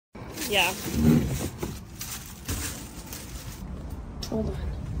Yeah. Hold on.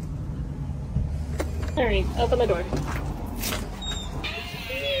 All right, open the door.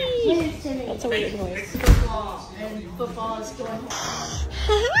 That's a weird noise. Football, and football is going.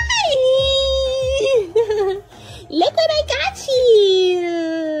 Hi! Look what I got you!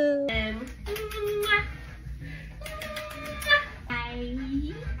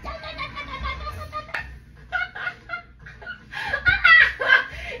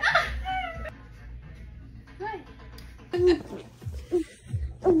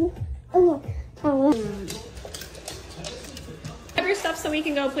 Grab your stuff so we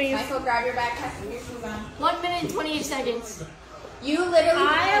can go, please. Michael, grab your backpack and your shoes on. 1 minute and 28 seconds. You literally.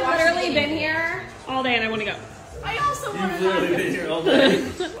 I have literally been here all day and I want to go. I also want to. You've literally been here all day.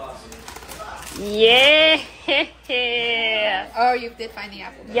 Yeah. Oh, you did find the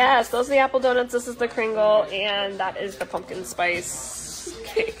apple. Yes, those are the apple donuts. This is the Kringle, and that is the pumpkin spice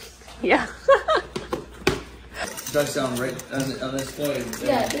cake. Yeah. Does sound right on this point.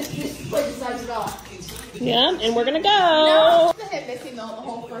 Yeah, this plate decides it all. Yeah, and we're gonna go. No, the hit missing the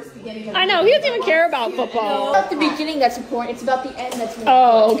whole first beginning. Of I know, he doesn't even care about football. It's not the beginning that's important. It's about the end that's important.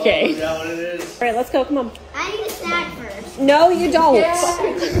 Oh, okay. Is that what it is? All right, let's go. Come on. I need a snack first. No, you don't. Yeah.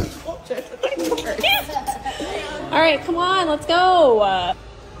 All right, come on. Let's go.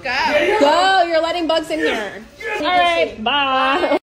 Go. Go. You're letting bugs in here. All right, bye.